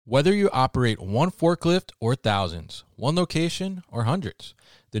Whether you operate one forklift or thousands, one location or hundreds,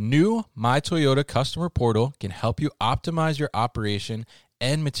 the new My Toyota customer portal can help you optimize your operation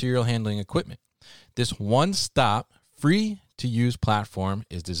and material handling equipment. This one-stop, free-to-use platform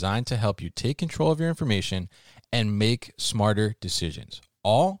is designed to help you take control of your information and make smarter decisions,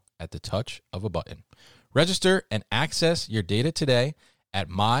 all at the touch of a button. Register and access your data today at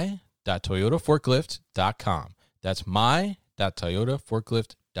my.toyotaforklift.com. That's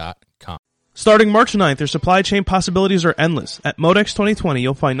my.toyotaforklift.com. Starting March 9th, your supply chain possibilities are endless. At MODEX 2020,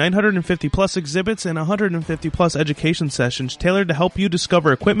 you'll find 950 plus exhibits and 150 plus education sessions tailored to help you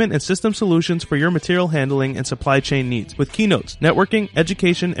discover equipment and system solutions for your material handling and supply chain needs. With keynotes, networking,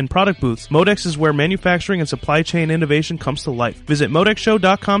 education, and product booths, MODEX is where manufacturing and supply chain innovation comes to life. Visit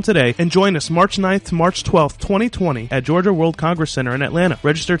MODEXshow.com today and join us March 9th to March 12th, 2020 at Georgia World Congress Center in Atlanta.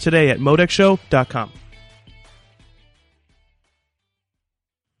 Register today at MODEXshow.com.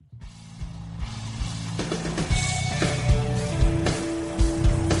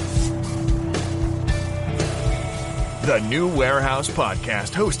 The New Warehouse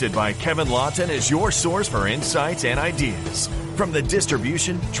Podcast, hosted by Kevin Lawton, is your source for insights and ideas from the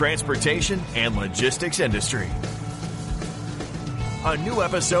distribution, transportation, and logistics industry. A new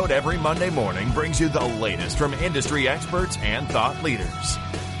episode every Monday morning brings you the latest from industry experts and thought leaders.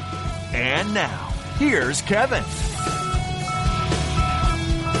 And now, here's Kevin.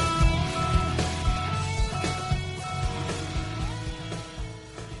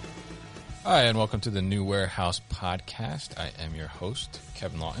 Hi, and welcome to the New Warehouse Podcast. I am your host,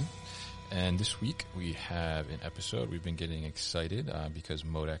 Kevin Lawton. And this week we have an episode. We've been getting excited because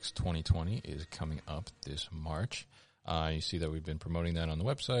MODEX 2020 is coming up this March. You see that we've been promoting that on the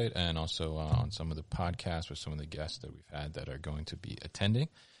website and also on some of the podcasts with some of the guests that we've had that are going to be attending.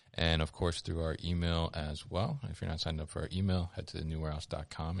 And, of course, through our email as well. If you're not signed up for our email, head to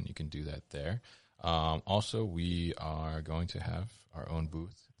thenewwarehouse.com and you can do that there. Also, we are going to have our own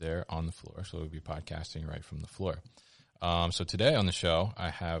booth there on the floor, so we'll be podcasting right from the floor. So today on the show,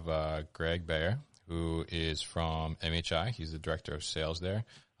 I have Greg Baer, who is from MHI. He's the director of sales there.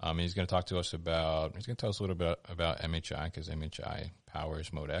 He's going to talk to us about, he's going to tell us a little bit about MHI, because MHI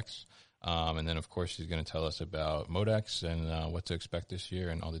powers MODEX. And then, of course, he's going to tell us about MODEX and what to expect this year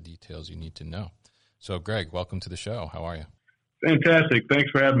and all the details you need to know. So, Greg, welcome to the show. How are you? Fantastic.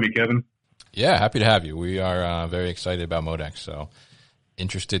 Thanks for having me, Kevin. Yeah, happy to have you. We are very excited about MODEX, so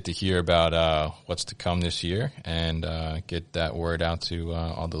interested to hear about what's to come this year and get that word out to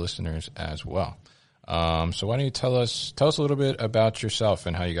all the listeners as well. So why don't you tell us a little bit about yourself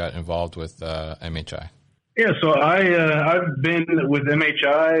and how you got involved with MHI? Yeah, so I've been with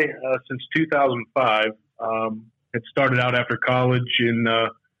MHI since 2005. Had started out after college in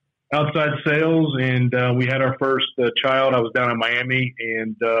outside sales, and we had our first child. I was down in Miami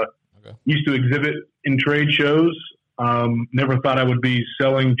and used to exhibit in trade shows. Never thought I would be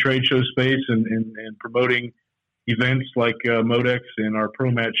selling trade show space and promoting events like MODEX and our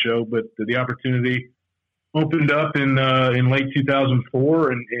ProMat show, but the opportunity opened up in late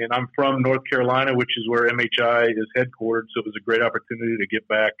 2004, and I'm from North Carolina, which is where MHI is headquartered, so it was a great opportunity to get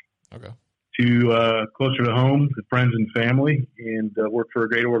back to closer to home, to friends and family, and work for a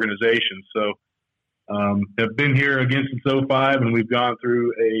great organization. So have been here again since 2005, and we've gone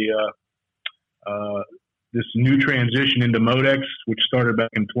through this new transition into MODEX, which started back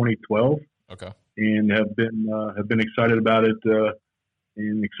in 2012. Okay. And have been excited about it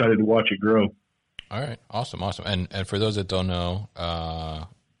and excited to watch it grow. All right. Awesome. And for those that don't know, I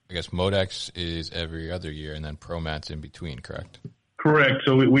guess MODEX is every other year and then ProMat's in between, correct? Correct.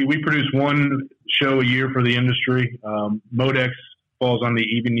 So we produce one show a year for the industry. MODEX falls on the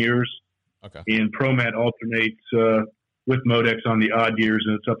even years. Okay. And ProMat alternates with MODEX on the odd years,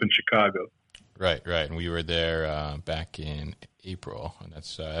 and it's up in Chicago. Right. And we were there back in April, and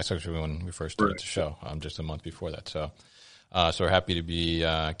that's actually when we first started the show, just a month before that. So we're happy to be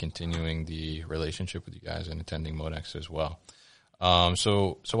continuing the relationship with you guys and attending MODEX as well.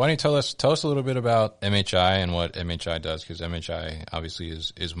 So why don't you tell us a little bit about MHI and what MHI does, because MHI obviously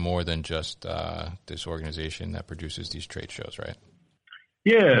is more than just this organization that produces these trade shows, right?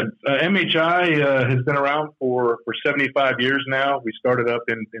 Yeah, MHI has been around for 75 years now. We started up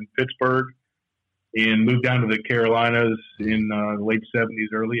in Pittsburgh and moved down to the Carolinas in the late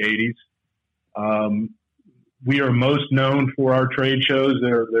 70s, early 80s. We are most known for our trade shows.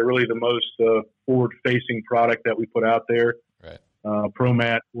 They're really the most forward-facing product that we put out there. Right.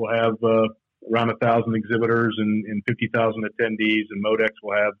 ProMat will have around 1,000 exhibitors and 50,000 attendees, and MODEX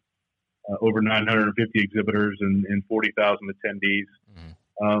will have over 950 exhibitors and 40,000 attendees.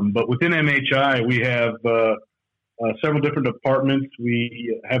 Mm-hmm. But within MHI, we have several different departments.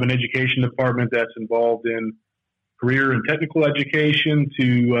 We have an education department that's involved in career and technical education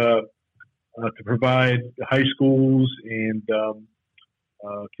to provide high schools and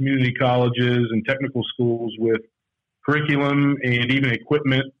community colleges and technical schools with curriculum and even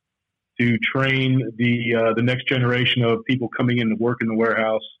equipment to train the next generation of people coming in to work in the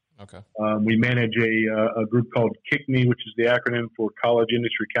warehouse. Okay. We manage a group called CICME, which is the acronym for College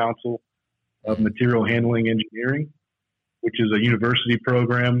Industry Council of Material Handling Engineering, which is a university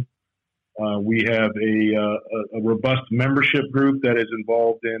program. We have a robust membership group that is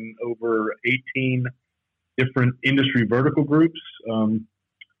involved in over 18 different industry vertical groups,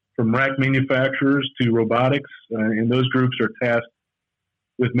 from rack manufacturers to robotics, and those groups are tasked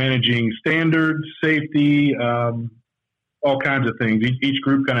with managing standards, safety, all kinds of things. Each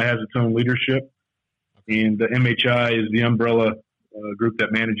group kind of has its own leadership, and the MHI is the umbrella group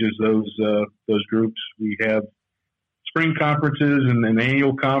that manages those groups. We have spring conferences and an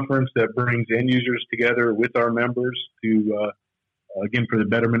annual conference that brings end users together with our members to, again, for the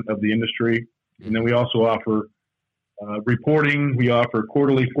betterment of the industry. And then we also offer reporting. We offer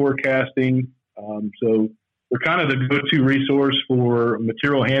quarterly forecasting. So we're kind of the go-to resource for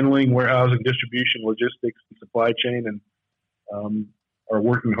material handling, warehousing, distribution, logistics, and supply chain, and are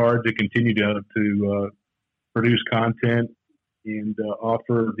working hard to continue to produce content and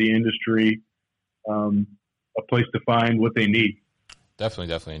offer the industry a place to find what they need.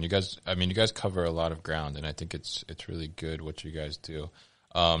 Definitely. And you guys cover a lot of ground, and I think it's really good what you guys do.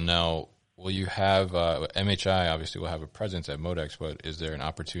 Now, will you have MHI obviously will have a presence at MODEX, but is there an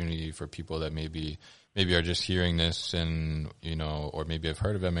opportunity for people that maybe are just hearing this and, or maybe have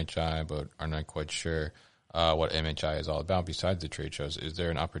heard of MHI but are not quite sure what MHI is all about besides the trade shows? Is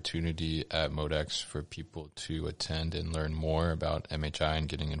there an opportunity at MODEX for people to attend and learn more about MHI and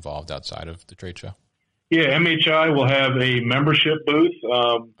getting involved outside of the trade show? Yeah, MHI will have a membership booth.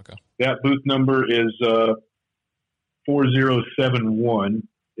 Okay. That booth number is 4071.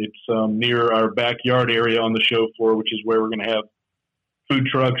 It's near our backyard area on the show floor, which is where we're going to have food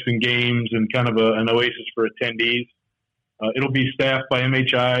trucks and games and kind of an oasis for attendees. It'll be staffed by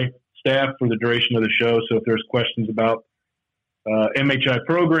MHI staff for the duration of the show. So if there's questions about MHI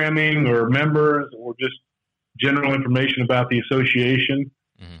programming or members or just general information about the association,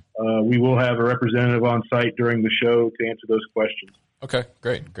 we will have a representative on site during the show to answer those questions. Okay,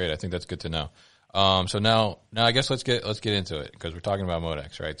 great. I think that's good to know. So now I guess let's get into it because we're talking about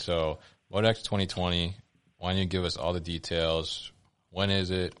MODEX, right? So MODEX 2020. Why don't you give us all the details? When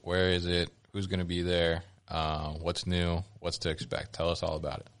is it? Where is it? Who's going to be there? What's new? What's to expect? Tell us all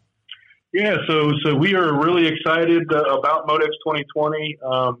about it. Yeah, so we are really excited about MODEX 2020.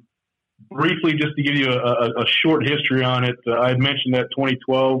 Briefly, just to give you a short history on it, I had mentioned that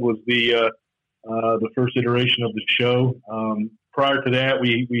 2012 was the first iteration of the show. Prior to that,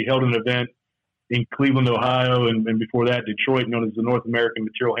 we held an event in Cleveland, Ohio, and before that, Detroit, known as the North American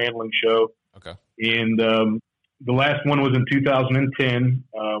Material Handling Show. Okay. And the last one was in 2010.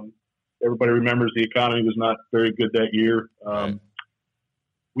 Everybody remembers the economy was not very good that year. Right.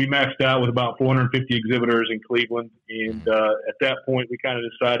 We maxed out with about 450 exhibitors in Cleveland, and at that point, we kind of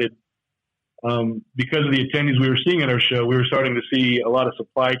decided, because of the attendees we were seeing at our show, we were starting to see a lot of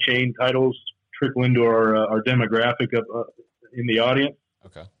supply chain titles trickle into our demographic in the audience.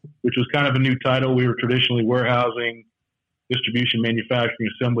 Okay. Which was kind of a new title. We were traditionally warehousing, distribution, manufacturing,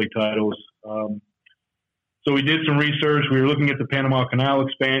 assembly titles. So we did some research. We were looking at the Panama Canal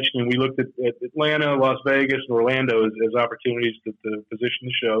expansion, and we looked at Atlanta, Las Vegas, and Orlando as opportunities to position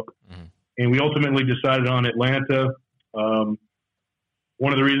the show. Mm-hmm. And we ultimately decided on Atlanta. One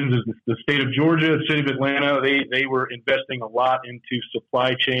of the reasons is the state of Georgia, the city of Atlanta, they were investing a lot into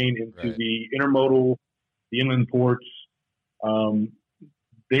supply chain, into the intermodal, the inland ports.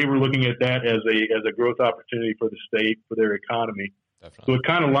 They were looking at that as a growth opportunity for the state, for their economy. Definitely. So it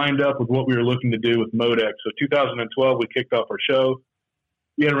kind of lined up with what we were looking to do with MODEX. So 2012, we kicked off our show.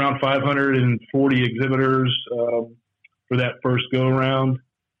 We had around 540 exhibitors for that first go-around,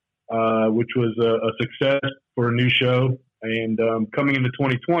 which was a success for a new show. And coming into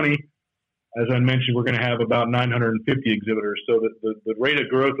 2020, as I mentioned, we're going to have about 950 exhibitors. So the rate of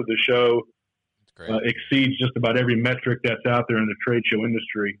growth of the show exceeds just about every metric that's out there in the trade show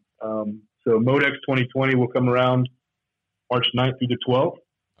industry. So MODEX 2020 will come around March 9th through the 12th.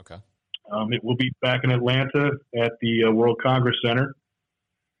 Okay. It will be back in Atlanta at the World Congress Center.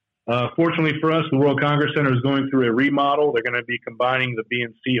 Fortunately for us, the World Congress Center is going through a remodel. They're going to be combining the B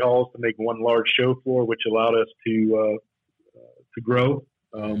and C halls to make one large show floor, which allowed us to grow.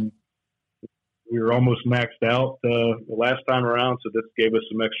 We were almost maxed out the last time around, so this gave us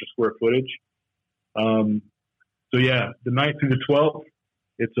some extra square footage. So yeah, the 9th through the 12th,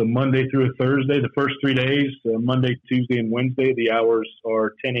 it's a Monday through a Thursday. The first 3 days, Monday, Tuesday, and Wednesday, the hours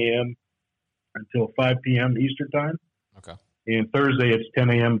are 10 a.m. until 5 p.m. Eastern time. Okay. And Thursday, it's 10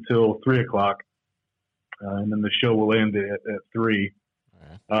 a.m. till 3 o'clock. And then the show will end at 3.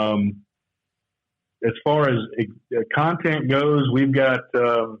 Right. As far as content goes, we've got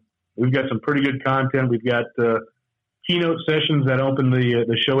some pretty good content. We've got keynote sessions that open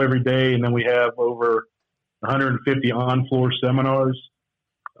the show every day, and then we have over 150 on-floor seminars.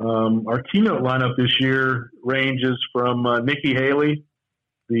 Our keynote lineup this year ranges from Nikki Haley,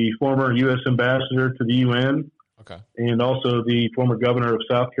 the former U.S. ambassador to the UN, okay, and also the former governor of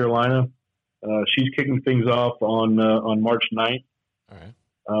South Carolina. She's kicking things off on March 9th. All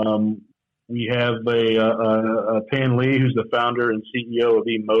right. We have a Pan Lee, who's the founder and CEO of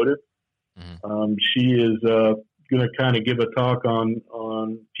MODEX. Mm-hmm. She is going to kind of give a talk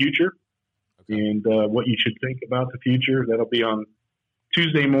on future, okay, and what you should think about the future. That'll be on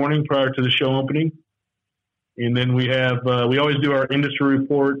Tuesday morning prior to the show opening. And then we always do our industry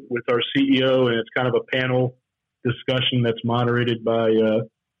report with our CEO, and it's kind of a panel discussion that's moderated by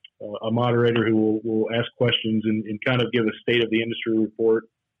a moderator who will ask questions and kind of give a state of the industry report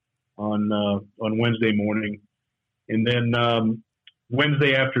on Wednesday morning. And then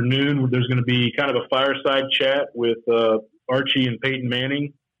Wednesday afternoon, there's going to be kind of a fireside chat with Archie and Peyton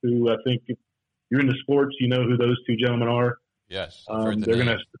Manning, who I think if you're into sports, you know who those two gentlemen are. Yes, they're going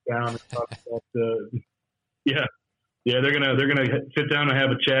to sit down and talk about they're going to sit down and have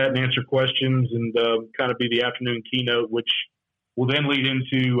a chat and answer questions and kind of be the afternoon keynote, which will then lead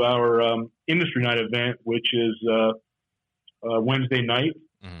into our industry night event, which is Wednesday night.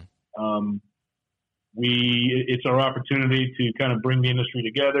 Mm-hmm. It's our opportunity to kind of bring the industry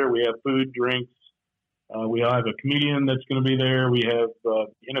together. We have food, drinks. We have a comedian that's going to be there. We have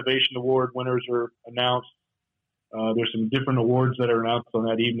Innovation Award winners are announced. There's some different awards that are announced on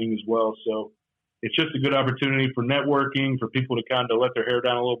that evening as well. So it's just a good opportunity for networking, for people to kind of let their hair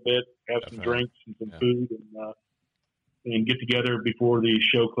down a little bit, have some drinks and some food, and get together before the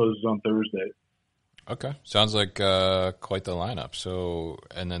show closes on Thursday. Okay. Sounds like quite the lineup. So,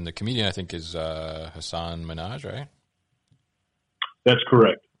 and then the comedian, I think, is Hassan Minhaj, right? That's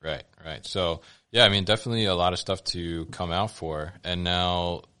correct. Right. So, yeah, I mean, definitely a lot of stuff to come out for. And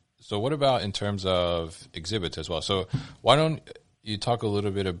now, so what about in terms of exhibits as well? So why don't you talk a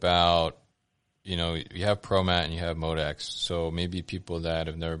little bit about, you have ProMat and you have MODEX. So maybe people that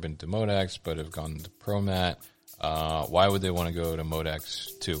have never been to MODEX but have gone to ProMat, why would they want to go to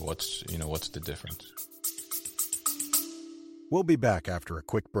MODEX too? What's the difference? We'll be back after a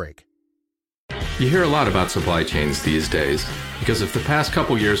quick break. You hear a lot about supply chains these days, because if the past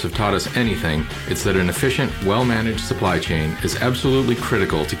couple years have taught us anything, it's that an efficient, well-managed supply chain is absolutely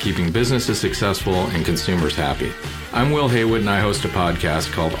critical to keeping businesses successful and consumers happy. I'm Will Haywood, and I host a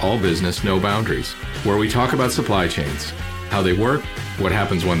podcast called All Business, No Boundaries, where we talk about supply chains, how they work, what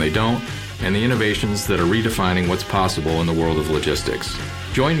happens when they don't, and the innovations that are redefining what's possible in the world of logistics.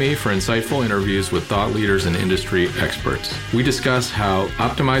 Join me for insightful interviews with thought leaders and industry experts. We discuss how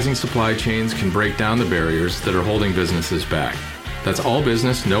optimizing supply chains can break down the barriers that are holding businesses back. That's All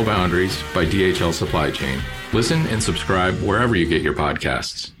Business, No Boundaries by DHL Supply Chain. Listen and subscribe wherever you get your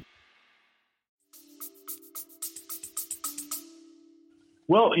podcasts.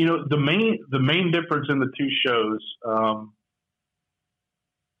 Well, the main difference in the two shows,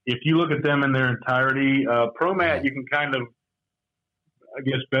 if you look at them in their entirety, ProMat, you can kind of, I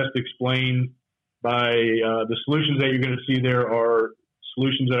guess, best explain by the solutions that you're going to see there are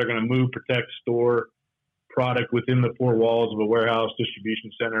solutions that are going to move, protect, store product within the four walls of a warehouse, distribution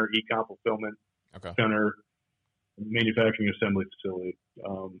center, e-com fulfillment center, manufacturing assembly facility.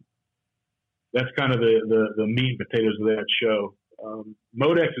 That's kind of the meat and potatoes of that show.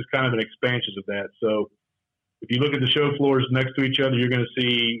 MODEX is kind of an expansion of that. So if you look at the show floors next to each other, you're going to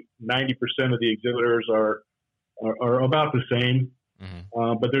see 90% of the exhibitors are about the same.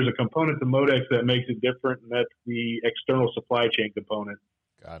 Mm-hmm. But there's a component to MODEX that makes it different, and that's the external supply chain component.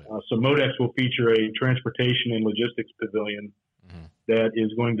 Got it. So MODEX will feature a transportation and logistics pavilion that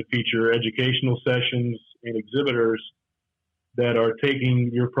is going to feature educational sessions and exhibitors that are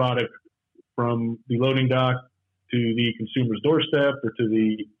taking your product from the loading dock to the consumer's doorstep or to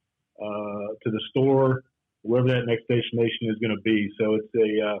the store, wherever that next destination is going to be. So it's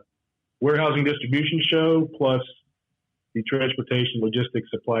a warehousing distribution show plus the transportation, logistics,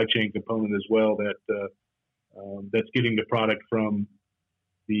 supply chain component as well that's getting the product from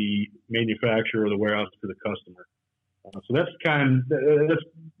the manufacturer or the warehouse to the customer. So that's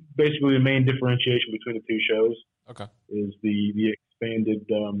basically the main differentiation between the two shows. Okay, is the expanded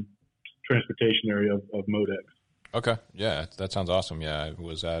transportation area of MODEX. Okay. Yeah, that sounds awesome. Yeah, I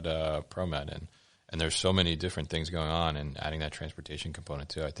was at ProMed, and there's so many different things going on, and adding that transportation component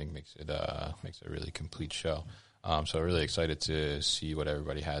too, I think makes it a really complete show. So really excited to see what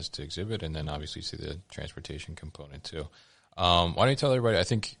everybody has to exhibit, and then obviously see the transportation component too. Why don't you tell everybody? I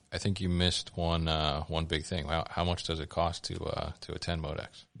think you missed one big thing. How much does it cost to attend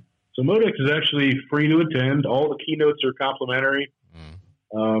MODEX? So MODEX is actually free to attend. All the keynotes are complimentary.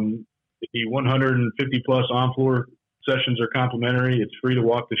 The 150 plus on-floor sessions are complimentary. It's free to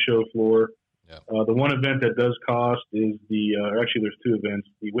walk the show floor. Yep. The one event that does cost is actually there's two events.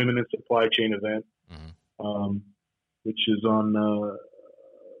 The Women in Supply Chain event, which is on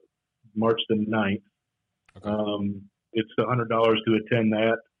March the 9th. Okay. It's $100 to attend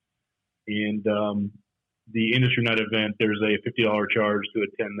that. And the Industry Night event, there's a $50 charge to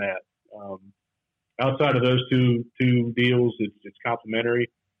attend that. Outside of those two deals, it's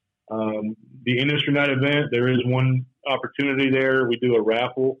complimentary. The Industry Night event, there is one opportunity there. We do a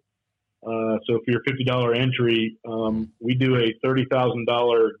raffle. So for your $50 entry, we do a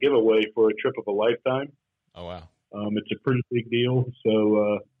 $30,000 giveaway for a trip of a lifetime. Oh, wow. It's a pretty big deal.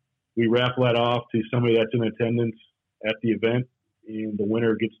 So we raffle that off to somebody that's in attendance at the event, and the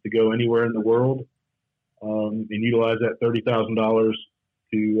winner gets to go anywhere in the world and utilize that $30,000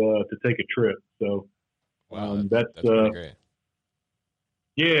 to take a trip. So that's pretty great.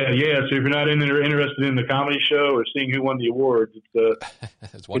 Yeah. So if you're not interested in the comedy show or seeing who won the awards, it's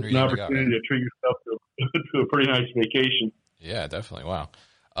an opportunity to treat yourself to a pretty nice vacation. Yeah, definitely. Wow.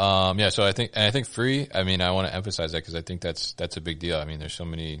 Yeah. So I think free. I mean, I want to emphasize that because I think that's a big deal. I mean, there's so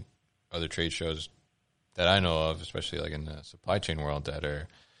many other trade shows that I know of, especially like in the supply chain world, that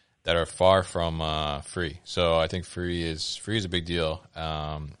are far from free. So I think free is a big deal.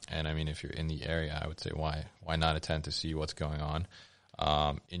 And I mean, if you're in the area, I would say why not attend to see what's going on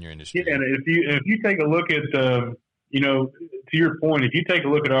in your industry. Yeah, and if you take a look at to your point, if you take a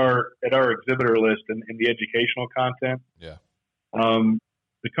look at our exhibitor list and the educational content, yeah,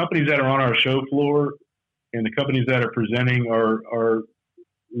 the companies that are on our show floor and the companies that are presenting are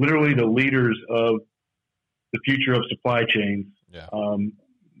literally the leaders of the future of supply chains. Yeah.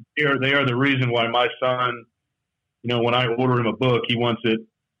 They are the reason why my son, when I order him a book, he wants it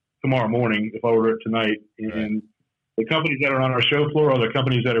tomorrow morning if I order it tonight. And the companies that are on our show floor are the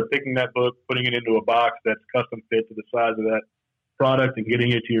companies that are picking that book, putting it into a box that's custom fit to the size of that product and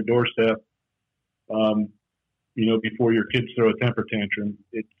getting it to your doorstep, before your kids throw a temper tantrum.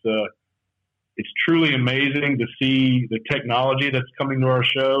 It's truly amazing to see the technology that's coming to our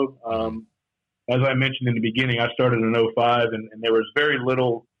show. As I mentioned in the beginning, I started in 2005, and there was very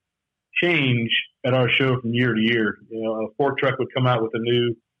little change at our show from year to year. A fork truck would come out with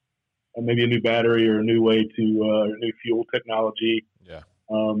maybe a new battery or a new way to new fuel technology. Yeah.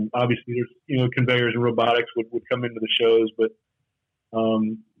 Obviously, there's conveyors and robotics would come into the shows, but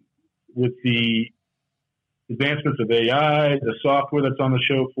with the advancements of AI, the software that's on the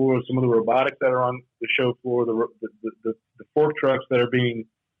show floor, some of the robotics that are on the show floor, the fork trucks that are being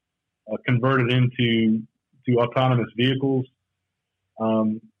converted into autonomous vehicles.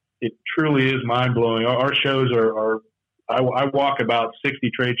 It truly is mind blowing. Our shows I walk about 60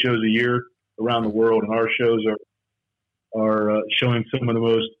 trade shows a year around the world, and our shows are showing some of the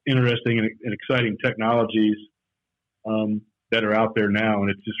most interesting and exciting technologies that are out there now, and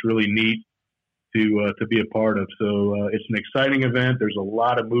it's just really neat to be a part of. So it's an exciting event. There's a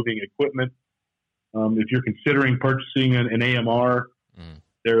lot of moving equipment. If you're considering purchasing an AMR,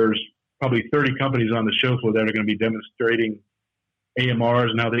 there's probably 30 companies on the show floor that are going to be demonstrating AMRs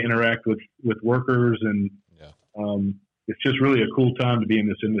and how they interact with workers. And it's just really a cool time to be in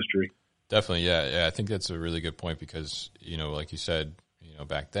this industry. Definitely. Yeah. I think that's a really good point because, like you said,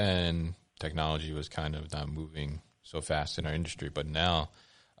 back then technology was kind of not moving so fast in our industry, but now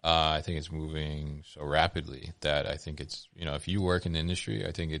I think it's moving so rapidly that I think it's, if you work in the industry,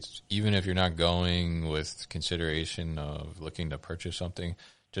 I think it's, even if you're not going with consideration of looking to purchase something,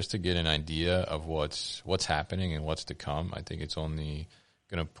 just to get an idea of what's happening and what's to come, I think it's only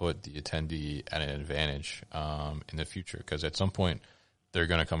going to put the attendee at an advantage in the future, because at some point they're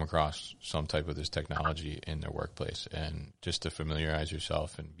going to come across some type of this technology in their workplace, and just to familiarize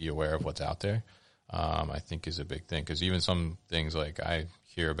yourself and be aware of what's out there, I think is a big thing. Because even some things like I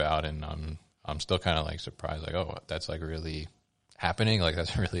hear about, and I'm still kind of like surprised, like, oh, that's like really happening, like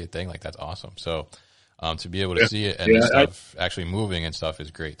that's really a thing, like that's awesome. So to be able to see it and the stuff actually moving and stuff is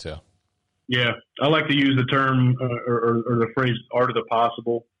great too. Yeah, I like to use the term or the phrase "art of the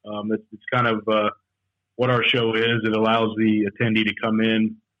possible." It's kind of what our show is. It allows the attendee to come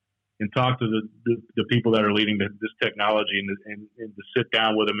in and talk to the people that are leading this technology, and to sit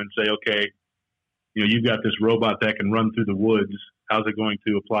down with them and say, okay, you've got this robot that can run through the woods. How's it going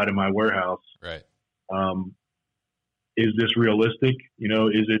to apply to my warehouse? Right. Is this realistic?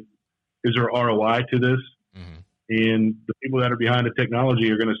 Is there ROI to this? Mm-hmm. And the people that are behind the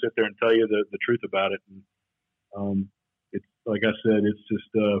technology are going to sit there and tell you the truth about it. And, it's like I said, it's just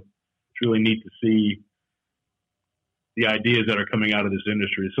it's really neat to see the ideas that are coming out of this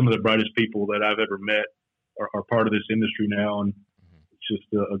industry. Some of the brightest people that I've ever met are part of this industry now, and it's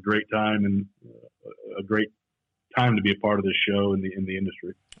just a great time and a great time to be a part of this show in the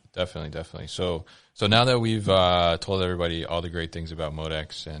industry. Definitely. So now that we've told everybody all the great things about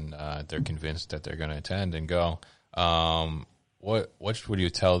MODEX and they're convinced that they're going to attend and go, what would you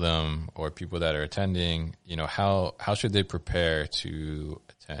tell them, or people that are attending? How should they prepare to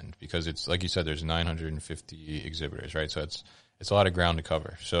attend? Because it's like you said, there's 950 exhibitors, right? So it's a lot of ground to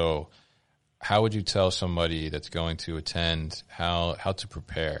cover. So how would you tell somebody that's going to attend how to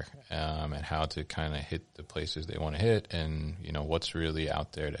prepare and how to kind of hit the places they want to hit, and what's really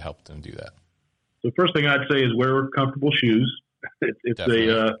out there to help them do that? The first thing I'd say is wear comfortable shoes. It's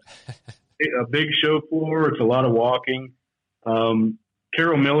a big show floor. It's a lot of walking.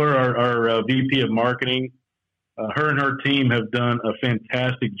 Carol Miller, our VP of marketing, her and her team have done a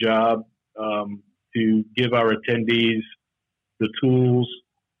fantastic job to give our attendees the tools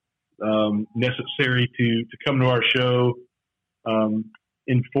necessary to come to our show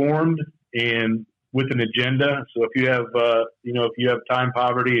informed and with an agenda. So if you have time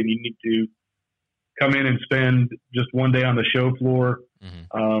poverty and you need to come in and spend just one day on the show floor,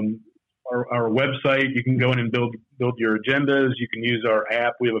 our website, you can go in and build your agendas. You can use our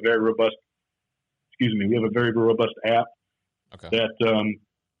app. We have a very robust app that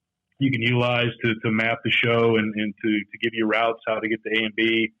you can utilize to map the show and to give you routes, how to get to A and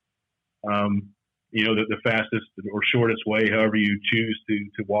B. The fastest or shortest way, however you choose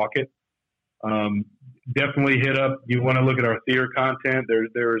to walk it. Definitely hit up. You want to look at our theater content.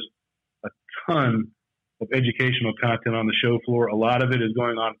 There's a ton of educational content on the show floor. A lot of it is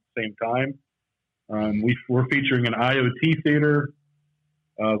going on at the same time. We're featuring an IoT theater.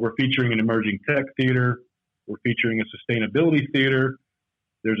 We're featuring an emerging tech theater. We're featuring a sustainability theater.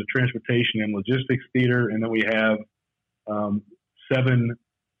 There's a transportation and logistics theater. And then we have 7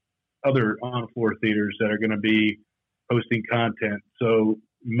 other on-floor theaters that are going to be hosting content. So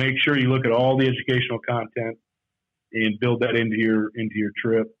make sure you look at all the educational content and build that into your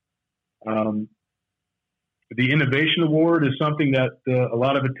trip. The Innovation Award is something that a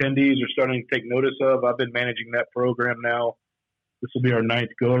lot of attendees are starting to take notice of. I've been managing that program now. This will be our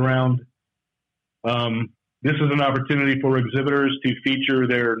 9th go-around. This is an opportunity for exhibitors to feature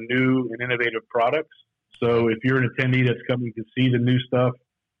their new and innovative products. So if you're an attendee that's coming to see the new stuff,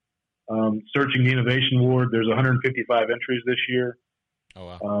 searching the Innovation Award, there's 155 entries this year.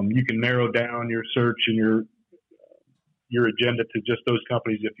 Oh, wow. You can narrow down your search and your agenda to just those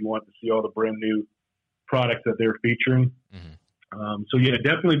companies if you want to see all the brand new products that they're featuring. So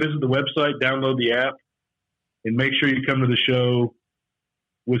definitely visit the website, download the app, and make sure you come to the show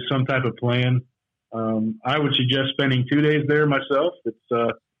with some type of plan. I would suggest spending 2 days there myself.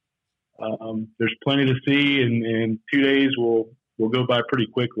 It's there's plenty to see, and 2 days will go by pretty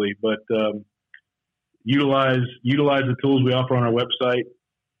quickly. But utilize the tools we offer on our website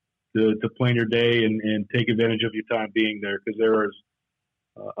to plan your day and take advantage of your time being there, because there is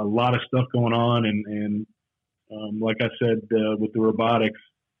a lot of stuff going on, and like I said, with the robotics,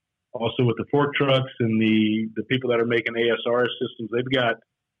 also with the fork trucks and the people that are making ASR systems, they've got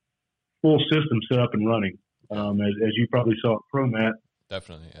full systems set up and running. As you probably saw at ProMat,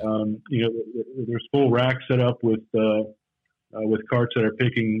 definitely. Yeah. There's full racks set up with carts that are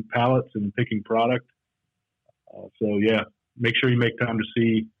picking pallets and picking product. Make sure you make time to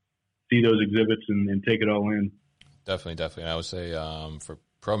see those exhibits and take it all in. Definitely. And I would say for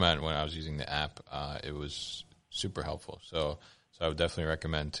ProMat, when I was using the app, it was super helpful. So I would definitely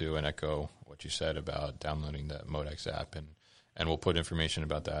recommend too, and echo what you said about downloading the MODEX app, and we'll put information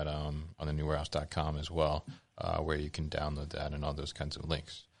about that on the newwarehouse.com as well, where you can download that and all those kinds of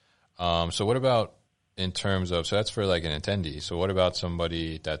links. So what about in terms of, so that's for like an attendee. So what about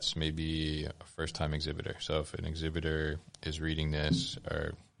somebody that's maybe a first-time exhibitor? So if an exhibitor is reading this,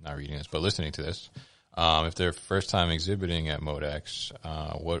 or not reading this, but listening to this, if they're first time exhibiting at MODEX,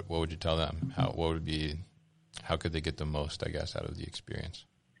 what would you tell them? How could they get the most, I guess, out of the experience?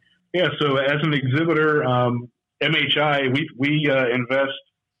 Yeah. So as an exhibitor, MHI, we invest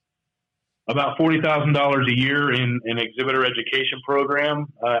about $40,000 a year in an exhibitor education program.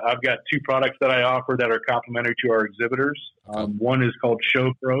 I've got 2 products that I offer that are complementary to our exhibitors. One is called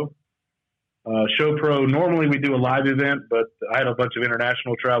Show Pro. Show Pro, normally we do a live event, but I had a bunch of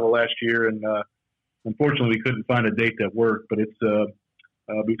international travel last year, and unfortunately, we couldn't find a date that worked, but it's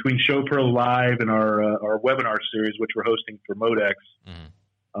between ShowPro Live and our webinar series, which we're hosting for MODEX.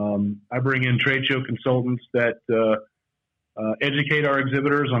 I bring in trade show consultants that educate our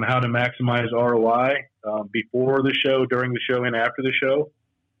exhibitors on how to maximize ROI before the show, during the show, and after the show.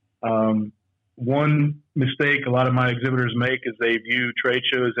 One mistake a lot of my exhibitors make is they view trade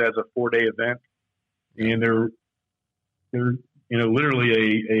shows as a 4-day event, and they're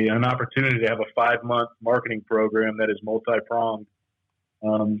literally an opportunity to have a 5-month marketing program that is multi-pronged.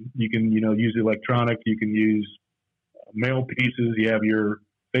 You can use electronic, you can use mail pieces, you have your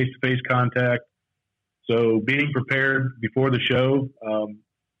face-to-face contact. So being prepared before the show,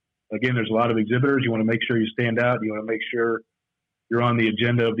 again, there's a lot of exhibitors. You want to make sure you stand out. You want to make sure you're on the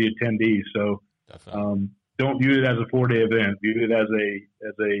agenda of the attendees. So don't view it as a 4-day event. View it as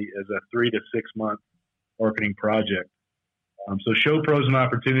a 3 to 6 month marketing project. So ShowPro is an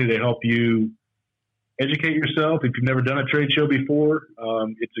opportunity to help you educate yourself. If you've never done a trade show before,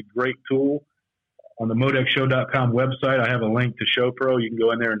 it's a great tool. On the MODEXshow.com website, I have a link to ShowPro. You can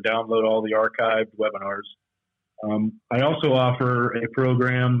go in there and download all the archived webinars. I also offer a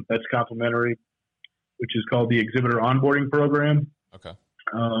program that's complimentary, which is called the Exhibitor Onboarding Program. Okay.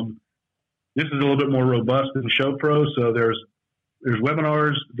 This is a little bit more robust than ShowPro. So there's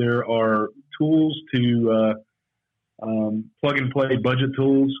webinars. There are tools to plug and play budget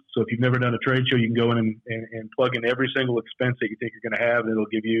tools. So if you've never done a trade show, you can go in and plug in every single expense that you think you're going to have, and it'll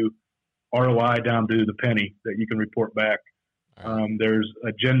give you ROI down to the penny that you can report back. There's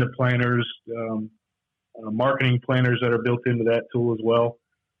agenda planners, marketing planners that are built into that tool as well.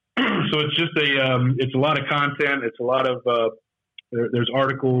 So it's just it's a lot of content. It's a lot of, there's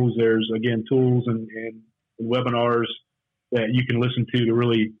articles, there's again, tools and webinars that you can listen to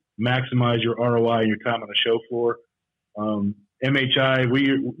really maximize your ROI and your time on the show floor. MHI,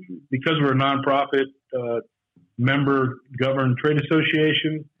 because we're a nonprofit, member governed trade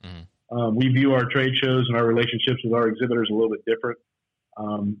association, we view our trade shows and our relationships with our exhibitors a little bit different.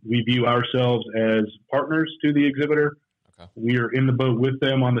 We view ourselves as partners to the exhibitor. Okay. We are in the boat with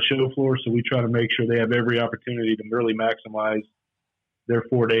them on the show floor, so we try to make sure they have every opportunity to really maximize their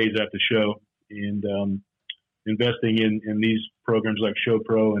 4 days at the show. And investing in these programs like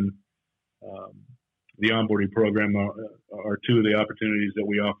ShowPro and the onboarding program are two of the opportunities that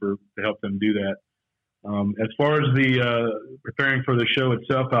we offer to help them do that. As far as the preparing for the show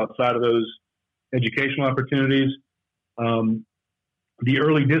itself, outside of those educational opportunities, the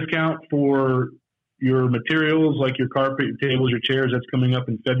early discount for your materials like your carpet, your tables, your chairs, that's coming up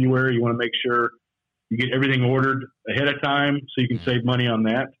in February. You want to make sure you get everything ordered ahead of time so you can save money on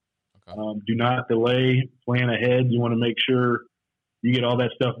that. Okay. Do not delay, plan ahead. You want to make sure you get all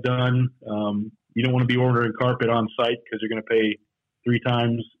that stuff done. You don't want to be ordering carpet on site because you're going to pay 3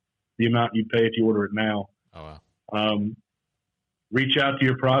 times the amount you'd pay if you order it now. Oh, wow. Reach out to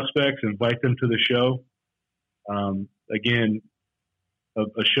your prospects, invite them to the show. Again,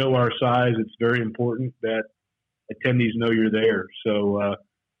 a show our size, it's very important that attendees know you're there. So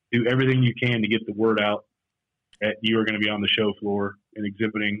do everything you can to get the word out that you are going to be on the show floor and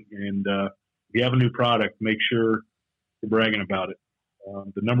exhibiting. And if you have a new product, make sure you're bragging about it.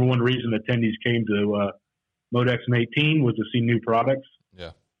 The number one reason attendees came to MODEX in 18 was to see new products.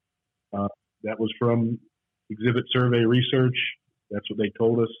 Yeah. That was from exhibit survey research. That's what they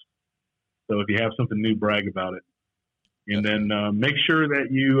told us. So if you have something new, brag about it. And then make sure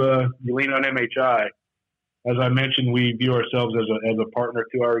that you lean on MHI. As I mentioned, we view ourselves as a partner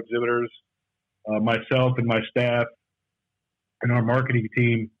to our exhibitors. Myself and my staff and our marketing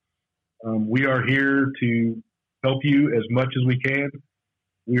team, we are here to help you as much as we can.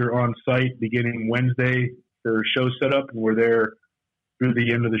 We are on site beginning Wednesday for show setup, and we're there through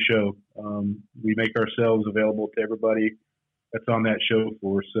the end of the show. We make ourselves available to everybody that's on that show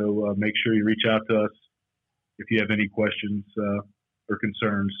floor. So make sure you reach out to us if you have any questions or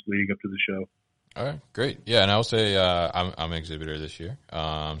concerns leading up to the show. All right, great. Yeah, and I will say I'm an exhibitor this year.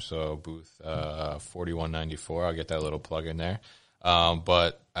 So booth 4194, I'll get that little plug in there.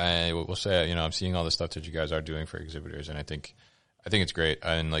 But I will say, I'm seeing all the stuff that you guys are doing for exhibitors, and I think it's great.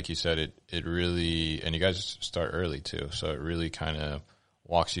 And like you said, it really, and you guys start early too, so it really kind of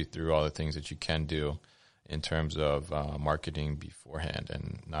walks you through all the things that you can do in terms of marketing beforehand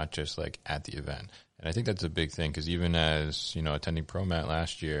and not just like at the event. And I think that's a big thing because even as, attending ProMat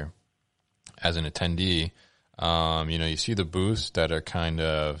last year, as an attendee, you see the booths that are kind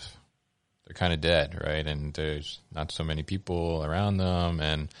of dead, right? And there's not so many people around them.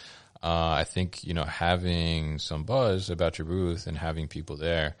 And I think, having some buzz about your booth and having people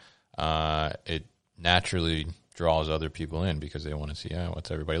there, it naturally draws other people in because they want to see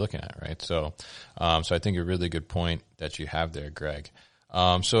what's everybody looking at, right? So, so I think a really good point that you have there, Greg.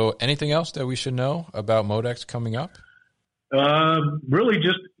 So anything else that we should know about MODEX coming up? Really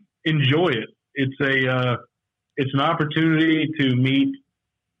just enjoy it. It's an opportunity to meet,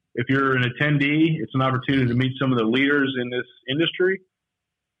 if you're an attendee, it's an opportunity to meet some of the leaders in this industry.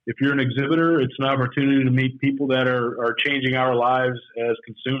 If you're an exhibitor, it's an opportunity to meet people that are changing our lives as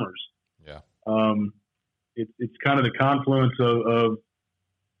consumers. Yeah. It's kind of the confluence of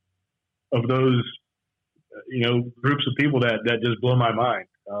those, groups of people that just blow my mind.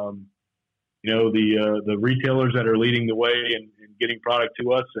 The retailers that are leading the way and getting product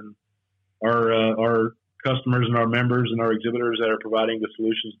to us, and our customers and our members and our exhibitors that are providing the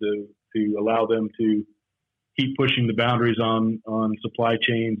solutions to allow them to keep pushing the boundaries on supply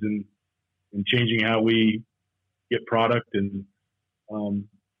chains and changing how we get product. And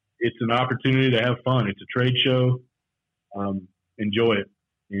it's an opportunity to have fun. It's a trade show. Enjoy it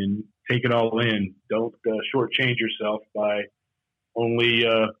and take it all in. Don't shortchange yourself by only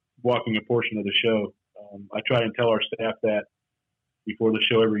walking a portion of the show. I try and tell our staff that before the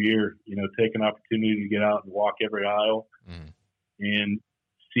show every year, take an opportunity to get out and walk every aisle and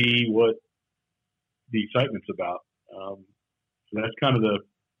see what the excitement's about. So that's kind of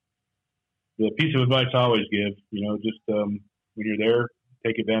the piece of advice I always give, just when you're there,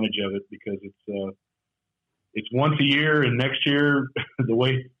 take advantage of it, because it's once a year, and next year, the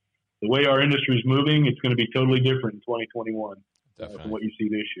way our industry is moving, it's going to be totally different in 2021 from what you see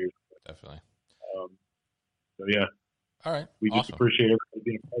this year. Definitely. So yeah. All right. We just appreciate everybody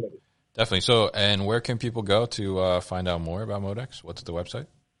being a part of it. Definitely. So, and where can people go to find out more about MODEX? What's the website?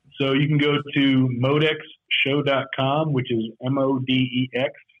 So you can go to modexshow.com, which is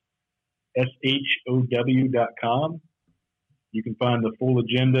MODEXSHOW.com. You can find the full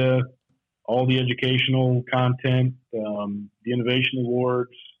agenda, all the educational content, the innovation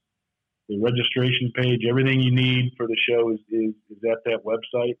awards, the registration page, everything you need for the show is at that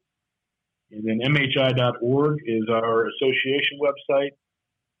website. And then MHI.org is our association website.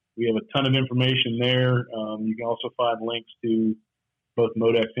 We have a ton of information there. You can also find links to both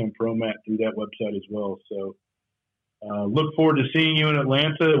MODEX and ProMat through that website as well. So look forward to seeing you in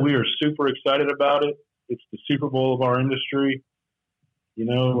Atlanta. We are super excited about it. It's the Super Bowl of our industry.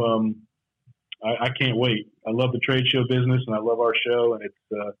 I can't wait. I love the trade show business, and I love our show, and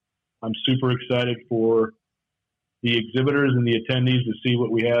I'm super excited for the exhibitors and the attendees to see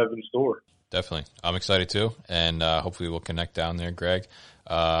what we have in store. Definitely. I'm excited too. And hopefully we'll connect down there, Greg.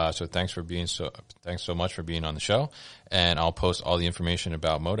 So thanks so much for being on the show. And I'll post all the information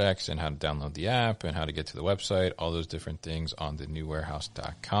about MODEX and how to download the app and how to get to the website, all those different things on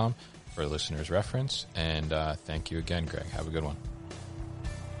thenewwarehouse.com for listeners' reference. And thank you again, Greg. Have a good one.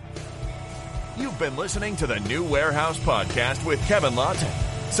 You've been listening to the New Warehouse Podcast with Kevin Lawton.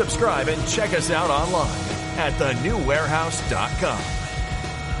 Subscribe and check us out online at thenewwarehouse.com.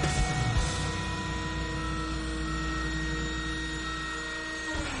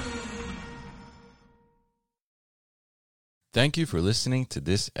 Thank you for listening to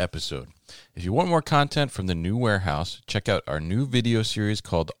this episode. If you want more content from the New Warehouse, check out our new video series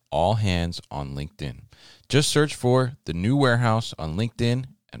called All Hands on LinkedIn. Just search for the New Warehouse on LinkedIn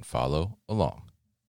and follow along.